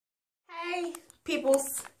Hey,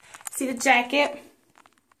 peoples. See the jacket?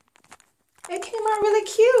 It came out really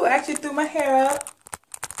cute. I actually threw my hair up.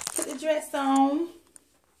 Put the dress on.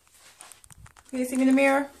 Can you see me in the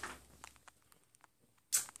mirror?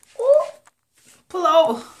 Ooh. Pull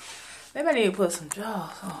over. Maybe I need to put some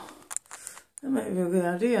drawers on. That might be a good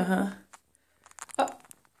idea, huh? Oh,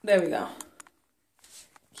 there we go.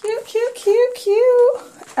 Cute, cute, cute, cute.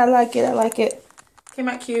 I like it. I like it. Came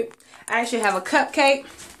out cute. I actually have a cupcake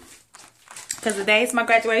because today is my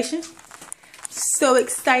graduation. So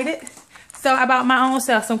excited. So I bought my own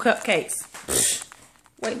self some cupcakes.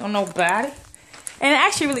 Waiting on nobody. And it's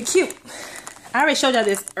actually really cute. I already showed y'all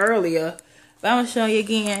this earlier, but I'm going to show you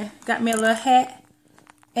again. Got me a little hat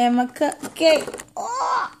and my cupcake.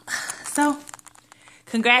 Oh. So,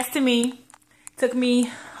 congrats to me. Took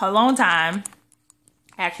me a long time.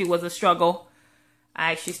 Actually was a struggle.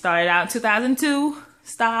 I actually started out in 2002.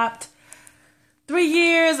 Stopped. 3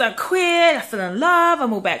 years. I quit. I fell in love. I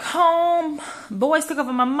moved back home. Boys took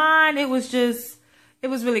over my mind. It was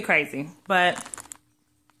really crazy. But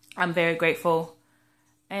I'm very grateful.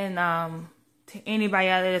 And to anybody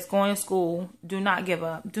out there that's going to school, do not give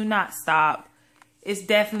up. Do not stop. It's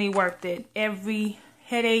definitely worth it. Every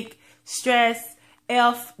headache, stress,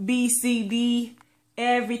 F, B, C, D,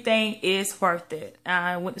 everything is worth it.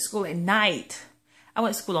 I went to school at night. I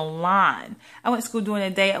went to school online. I went to school during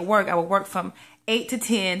the day at work. I would work from 8 to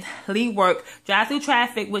 10, leave work, drive through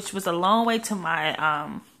traffic, which was a long way to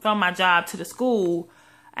my from my job to the school.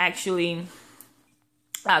 Actually,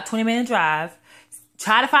 about 20-minute drive.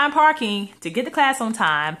 Try to find parking to get to class on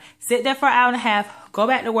time. Sit there for an hour and a half. Go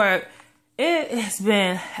back to work. It has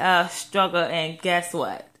been a struggle, and guess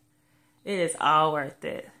what? It is all worth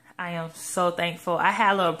it. I am so thankful. I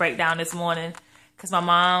had a little breakdown this morning because my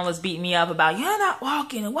mom was beating me up about, you're not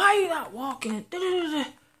walking. Why are you not walking?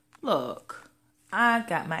 Look, I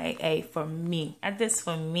got my AA for me. I did this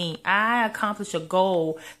for me. I accomplished a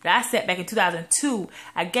goal that I set back in 2002.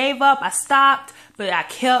 I gave up. I stopped, but I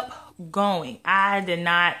kept going. I did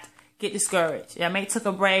not get discouraged. I may took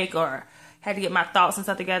a break or had to get my thoughts and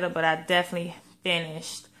stuff together, but I definitely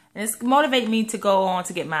finished. And it's motivated me to go on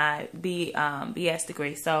to get my BS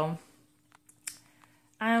degree. So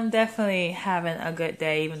I'm definitely having a good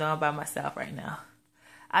day, even though I'm by myself right now.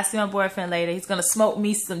 I see my boyfriend later. He's going to smoke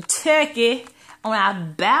me some turkey on our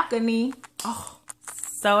balcony. Oh,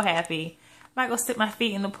 so happy. I might go stick my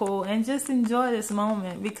feet in the pool and just enjoy this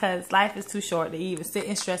moment because life is too short to even sit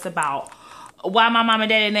and stress about why my mom and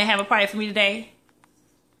dad didn't have a party for me today.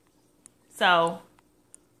 So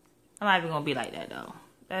I'm not even going to be like that though.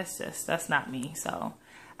 That's not me. So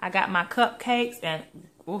I got my cupcakes and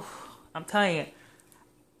oof, I'm telling you,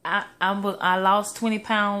 I lost 20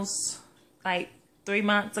 pounds like 3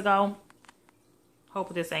 months ago.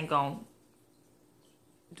 Hope this ain't gonna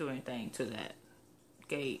do anything to that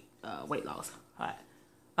weight loss. All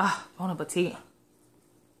right. Bon appetit.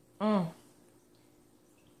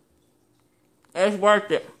 It's worth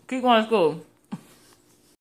it. Keep going to school.